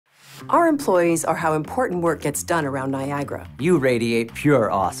Our employees are how important work gets done around Niagara. You radiate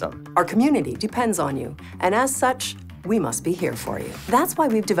pure awesome. Our community depends on you, and as such, we must be here for you. That's why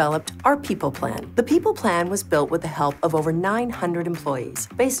we've developed our People Plan. The People Plan was built with the help of over 900 employees,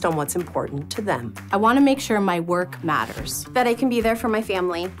 based on what's important to them. I want to make sure my work matters. That I can be there for my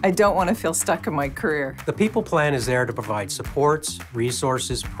family. I don't want to feel stuck in my career. The People Plan is there to provide supports,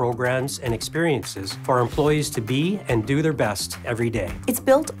 resources, programs, and experiences for our employees to be and do their best every day. It's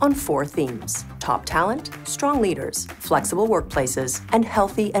built on 4 themes: top talent, strong leaders, flexible workplaces, and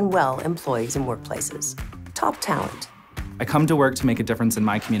healthy and well employees and workplaces. Top talent. I come to work to make a difference in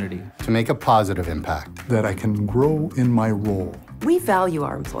my community. To make a positive impact. That I can grow in my role. We value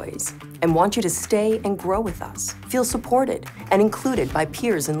our employees and want you to stay and grow with us, feel supported and included by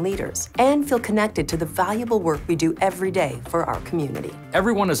peers and leaders, and feel connected to the valuable work we do every day for our community.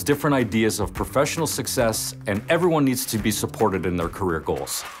 Everyone has different ideas of professional success, and everyone needs to be supported in their career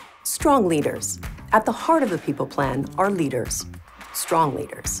goals. Strong leaders. At the heart of the People Plan are leaders. Strong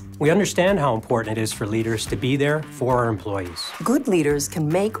leaders. We understand how important it is for leaders to be there for our employees. Good leaders can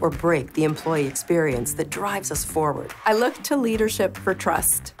make or break the employee experience that drives us forward. I look to leadership for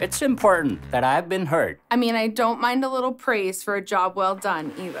trust. It's important that I've been heard. I mean, I don't mind a little praise for a job well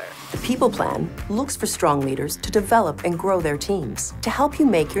done either. The People Plan looks for strong leaders to develop and grow their teams, to help you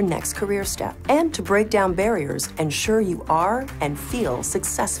make your next career step, and to break down barriers and ensure you are and feel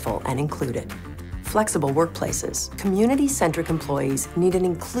successful and included. Flexible workplaces. Community-centric employees need an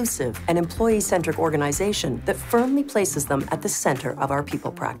inclusive and employee-centric organization that firmly places them at the center of our people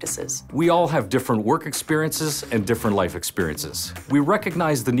practices. We all have different work experiences and different life experiences. We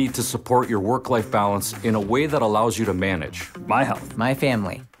recognize the need to support your work-life balance in a way that allows you to manage My health, my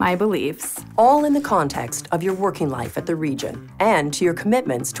family, My beliefs. All in the context of your working life at the region and to your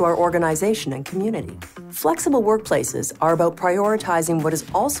commitments to our organization and community. Flexible workplaces are about prioritizing what is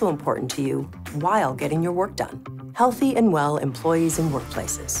also important to you while getting your work done. Healthy and well employees and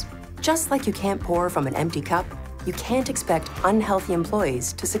workplaces. Just like you can't pour from an empty cup, you can't expect unhealthy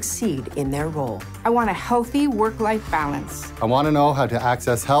employees to succeed in their role. I want a healthy work-life balance. I want to know how to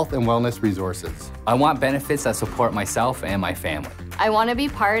access health and wellness resources. I want benefits that support myself and my family. I want to be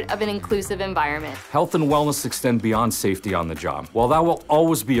part of an inclusive environment. Health and wellness extend beyond safety on the job. While that will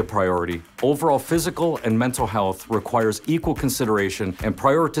always be a priority, overall physical and mental health requires equal consideration and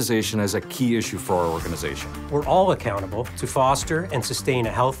prioritization as a key issue for our organization. We're all accountable to foster and sustain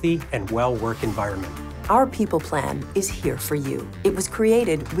a healthy and well work environment. Our People Plan is here for you. It was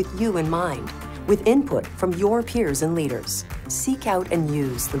created with you in mind, with input from your peers and leaders. Seek out and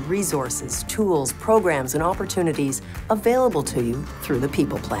use the resources, tools, programs, and opportunities available to you through the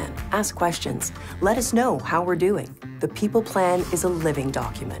People Plan. Ask questions. Let us know how we're doing. The People Plan is a living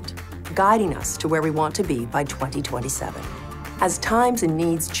document, guiding us to where we want to be by 2027. As times and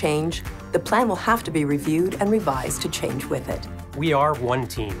needs change, the plan will have to be reviewed and revised to change with it. We are one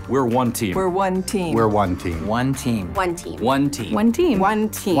team. We're one team. We're one team. We're one team. one team, One team. one team, One team. One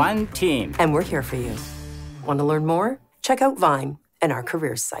team. one team. And we're here for you. Want to learn more? Check out Vine and our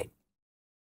careers site.